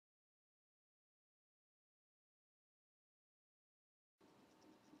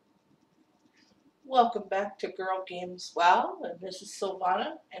Welcome back to Girl Games WoW, and this is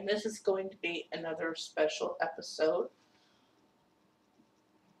Silvana, and this is going to be another special episode.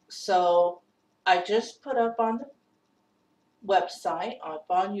 So, I just put up on the website, up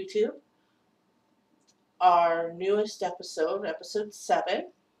on YouTube, our newest episode, episode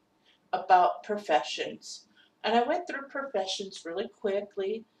 7, about professions. And I went through professions really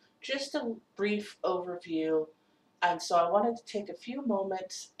quickly, just a brief overview. And so I wanted to take a few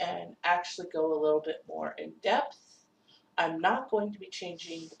moments and actually go a little bit more in depth. I'm not going to be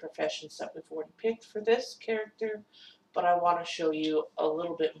changing the professions that we've already picked for this character, but I want to show you a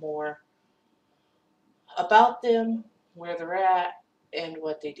little bit more about them, where they're at, and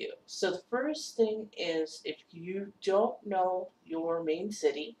what they do. So the first thing is, if you don't know your main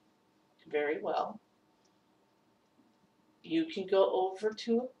city very well, you can go over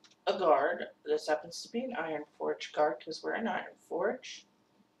to a guard. This happens to be an Iron Forge guard because we're an Iron Forge.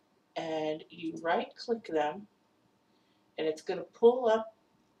 And you right click them, and it's going to pull up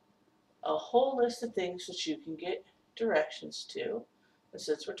a whole list of things that you can get directions to. And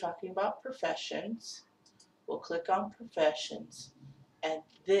since we're talking about professions, we'll click on professions. And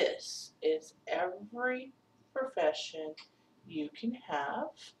this is every profession you can have.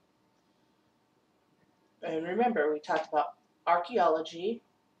 And remember, we talked about archaeology,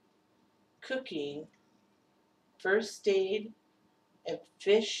 cooking, first aid, and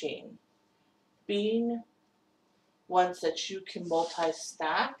fishing being ones that you can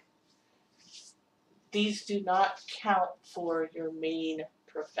multi-stack. These do not count for your main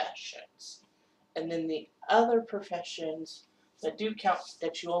professions. And then the other professions that do count,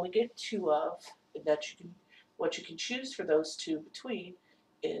 that you only get 2 of, and that you can, what you can choose for those 2 between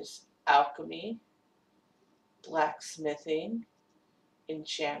is alchemy, blacksmithing,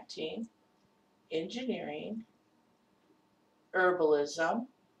 enchanting, engineering, herbalism,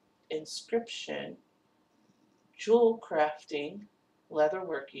 inscription, jewel crafting,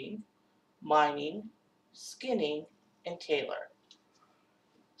 leatherworking, mining, skinning, and tailor.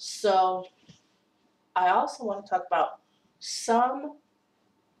 So I also want to talk about some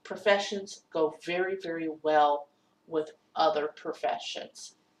professions go very, very well with other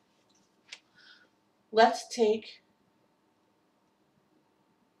professions. Let's take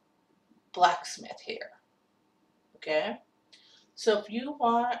blacksmith here, okay? So if you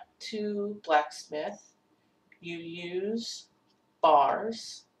want to blacksmith, you use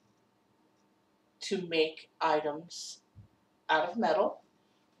bars to make items out of metal,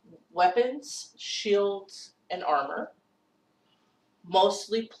 weapons, shields, and armor.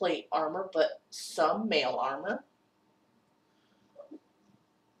 Mostly plate armor, but some mail armor.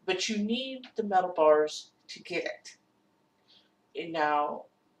 But you need the metal bars to get it. And now,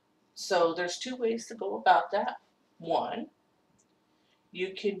 so there's 2 ways to go about that. One,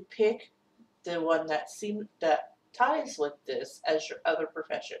 you can pick the one that ties with this as your other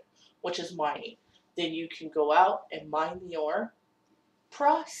profession, which is mining. Then you can go out and mine the ore,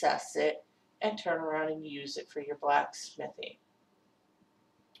 process it, and turn around and use it for your blacksmithing.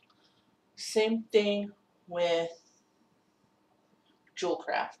 Same thing with jewel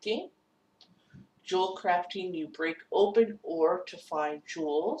crafting. Jewel crafting, you break open ore to find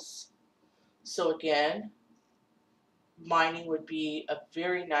jewels. So again, mining would be a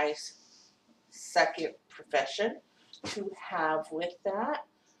very nice second profession to have with that,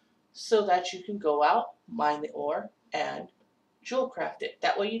 so that you can go out, mine the ore, and jewel craft it.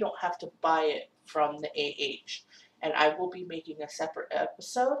 That way you don't have to buy it from the AH. And I will be making a separate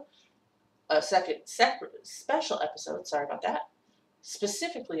episode, a separate special episode, sorry about that,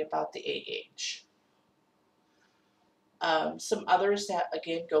 specifically about the AH. Some others that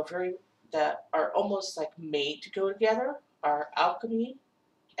again that are almost like made to go together are alchemy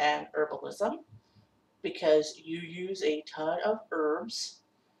and herbalism, because you use a ton of herbs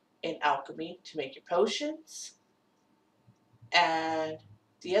in alchemy to make your potions. And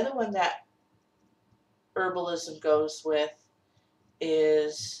the other one that herbalism goes with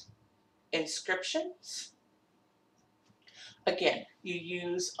is inscriptions. Again, you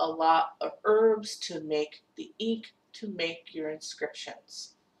use a lot of herbs to make the ink to make your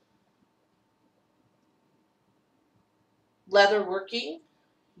inscriptions. Leatherworking,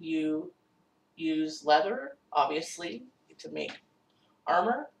 you use leather, obviously, to make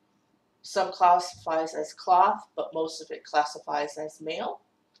armor. Some classifies as cloth, but most of it classifies as mail.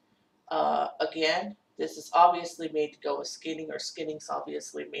 Again, this is obviously made to go with skinning, or skinning's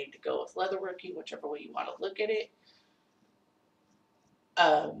obviously made to go with leatherworking, whichever way you want to look at it.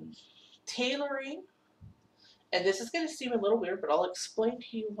 Tailoring, and this is going to seem a little weird, but I'll explain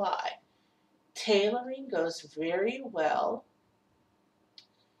to you why. Tailoring goes very well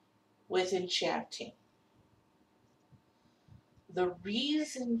with enchanting. The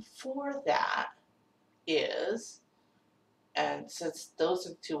reason for that is, and since those are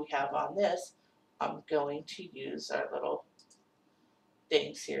the two we have on this, I'm going to use our little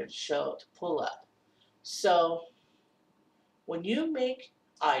things here to show, to pull up. So when you make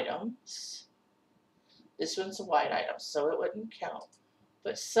items, this one's a white item, so it wouldn't count.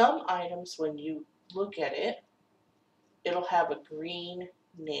 But some items, when you look at it, it'll have a green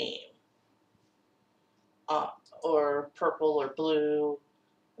name, uh, or purple or blue.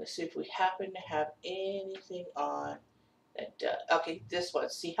 Let's see if we happen to have anything on that does. Okay, this one.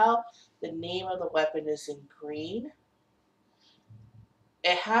 See how the name of the weapon is in green?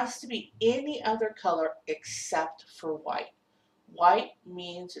 It has to be any other color except for white. White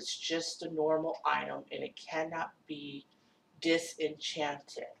means it's just a normal item and it cannot be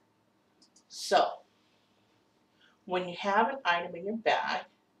disenchanted. So, when you have an item in your bag,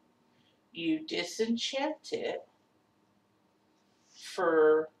 you disenchant it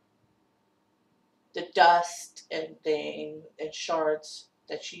for the dust and thing and shards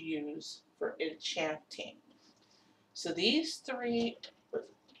that you use for enchanting. So these three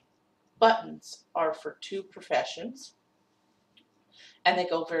buttons are for two professions, and they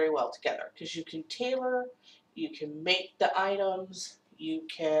go very well together because you can tailor, you can make the items, you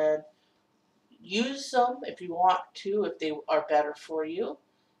can use them if you want to, if they are better for you,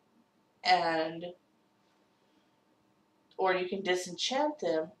 and or you can disenchant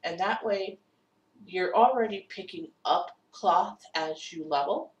them, and that way you're already picking up cloth as you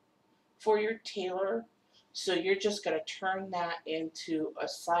level for your tailor. So you're just going to turn that into a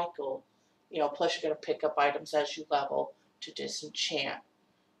cycle, plus you're going to pick up items as you level to disenchant.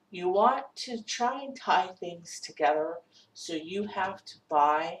 You want to try and tie things together so you have to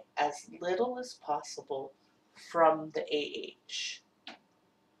buy as little as possible from the AH.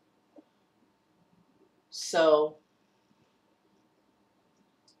 So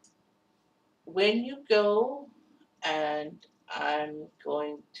when you go, and I'm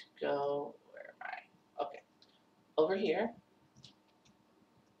going to go, where am I? Okay, over here.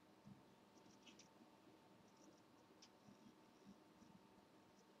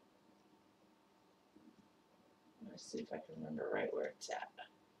 Let's see if I can remember right where it's at.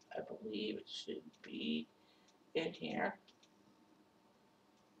 I believe it should be in here.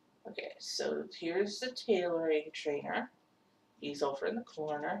 Okay, so here's the tailoring trainer. He's over in the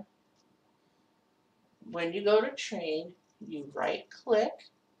corner. When you go to train, you right click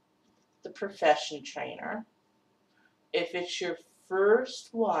the profession trainer. If it's your first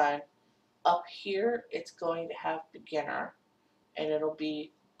one, up here it's going to have beginner and it'll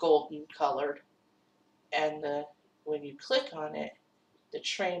be golden colored, and when you click on it, the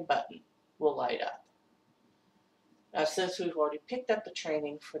train button will light up. Now since we've already picked up the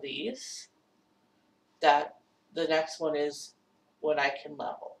training for these, that the next one is when I can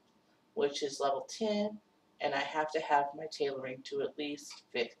level, which is level 10, and I have to have my tailoring to at least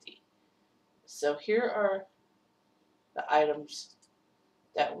 50. So here are the items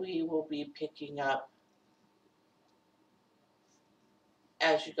that we will be picking up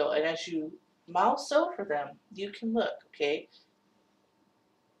as you go. And as you mouse over them, you can look, okay?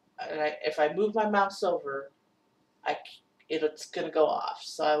 And if I move my mouse over, it's going to go off.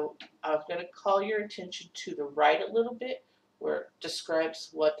 So I'm going to call your attention to the right a little bit where it describes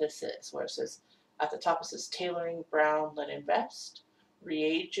what this is, where it says, at the top it says tailoring brown linen vest,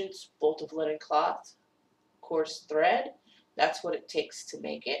 reagents, bolt of linen cloth, coarse thread. That's what it takes to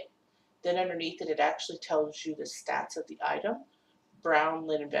make it. Then underneath it, it actually tells you the stats of the item. Brown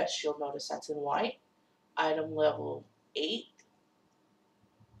linen vest, you'll notice that's in white. Item level 8,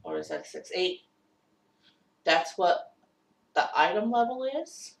 or is that 6? 8. That's what the item level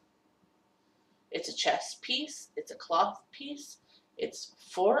is. It's a chest piece, it's a cloth piece, it's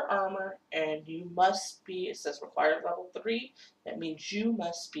for armor, and you must be, it says required level 3. That means you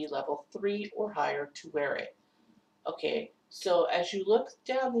must be level 3 or higher to wear it. Okay, so as you look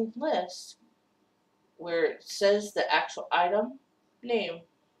down the list, where it says the actual item name,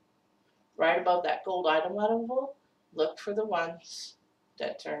 right above that gold item level, look for the ones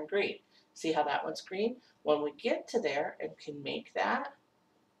that turn green. See how that one's green? When we get to there and can make that,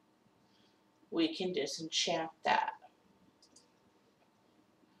 we can disenchant that.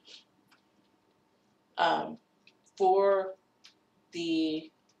 For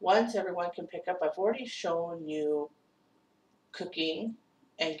the ones everyone can pick up, I've already shown you cooking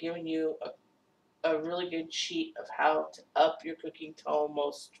and given you a really good sheet of how to up your cooking to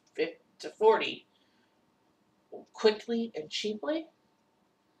almost 50 to 40 quickly and cheaply.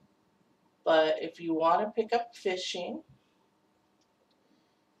 But if you want to pick up fishing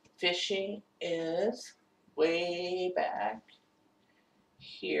fishing is way back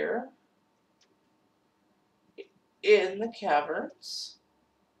here in the caverns.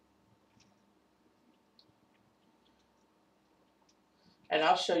 And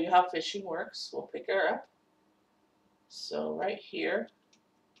I'll show you how fishing works. We'll pick her up. So right here,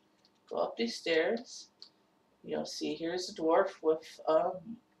 go up these stairs. You'll see here's a dwarf with a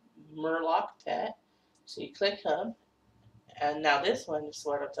murloc pet. So you click him. And now this one is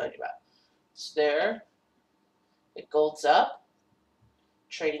what I'm talking about. So there, it golds up.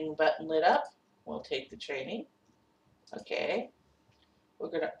 Trading button lit up. We'll take the training. Okay. We're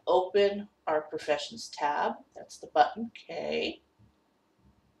going to open our professions tab. That's the button K.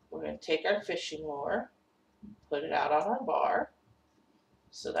 We're going to take our fishing lure, put it out on our bar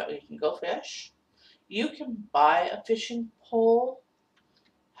so that we can go fish. You can buy a fishing pole.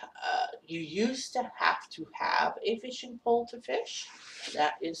 You used to have a fishing pole to fish.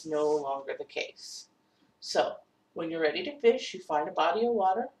 That is no longer the case. So when you're ready to fish, you find a body of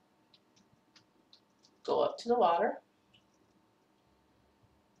water, go up to the water,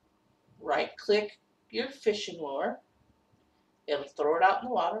 right click your fishing lure, it'll throw it out in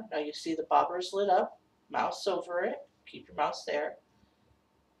the water. Now you see the bobbers lit up, mouse over it, keep your mouse there,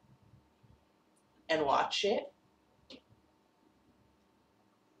 and watch it.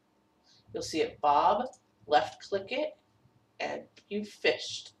 You'll see it bob, left click it, and you've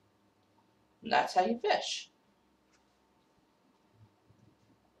fished. And that's how you fish.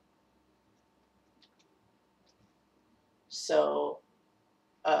 So,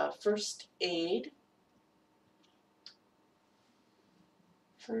 first aid.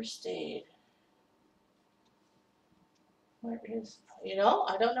 Where is,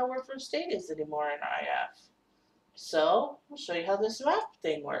 I don't know where first aid is anymore in IF. So, I'll show you how this map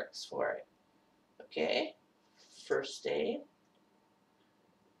thing works for it. Okay, first aid.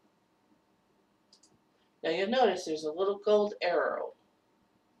 Now you'll notice there's a little gold arrow.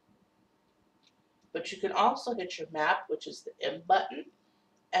 But you can also hit your map, which is the M button,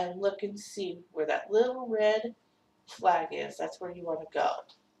 and look and see where that little red flag is. That's where you want to go.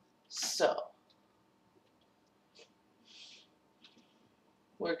 So,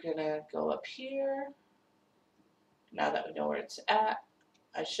 we're going to go up here. Now that we know where it's at,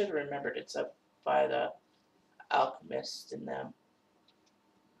 I should have remembered it's up by the alchemist and them.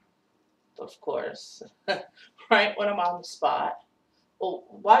 Of course, right when I'm on the spot.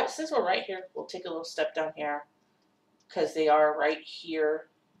 Well, since we're right here, we'll take a little step down here because they are right here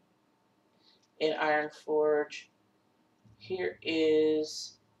in Ironforge. Here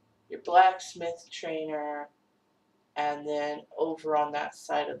is your blacksmith trainer, and then over on that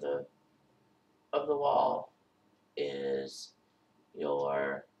side of the wall is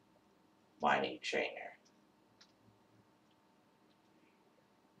your mining trainer.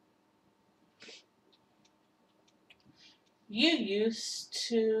 You used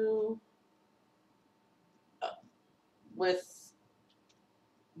to, with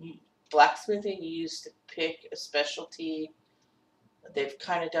blacksmithing, you used to pick a specialty. They've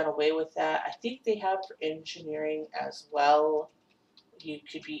kind of done away with that. I think they have for engineering as well. You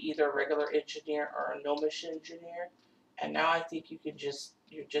could be either a regular engineer or a gnomish engineer. And now I think you're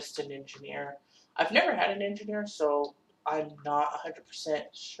just an engineer. I've never had an engineer, so I'm not 100%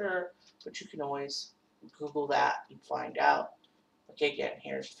 sure, but you can always Google that and find out. Okay, again,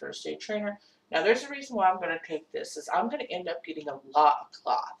 here's first aid trainer. Now there's a reason why I'm going to take this, is I'm going to end up getting a lot of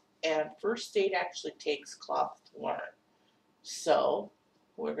cloth. And first aid actually takes cloth to learn. So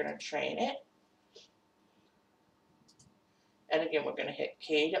we're going to train it. And again, we're going to hit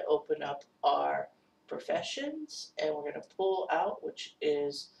K to open up our professions. And we're going to pull out, which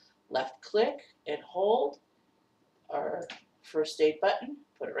is left click and hold our first aid button,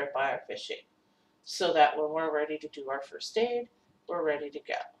 put it right by our fishing. So that when we're ready to do our first aid, we're ready to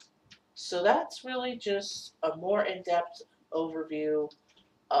go. So that's really just a more in-depth overview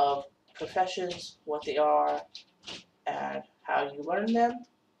of professions, what they are, and how you learn them.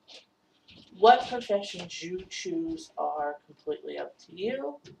 What professions you choose are completely up to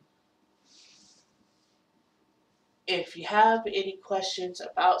you. If you have any questions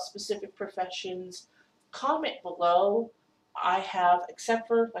about specific professions, comment below. I have, except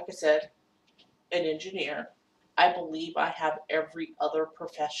for, like I said, an engineer, I believe I have every other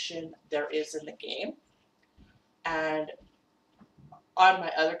profession there is in the game. And on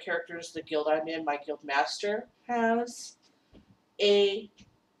my other characters, the guild I'm in, my guild master has a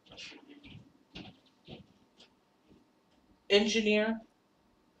engineer.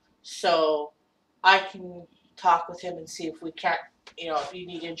 So I can talk with him and see if we can't, if you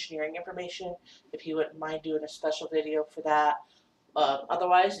need engineering information, if he wouldn't mind doing a special video for that.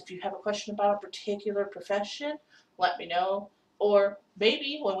 Otherwise, if you have a question about a particular profession, let me know. Or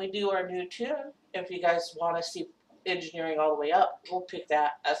maybe when we do our new tune, if you guys want to see engineering all the way up, we'll pick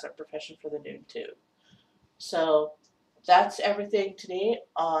that as a profession for the new tune. So that's everything today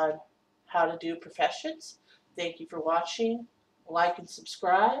on how to do professions. Thank you for watching. Like and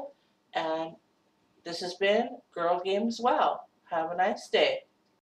subscribe. And this has been Girl Games WoW. Have a nice day.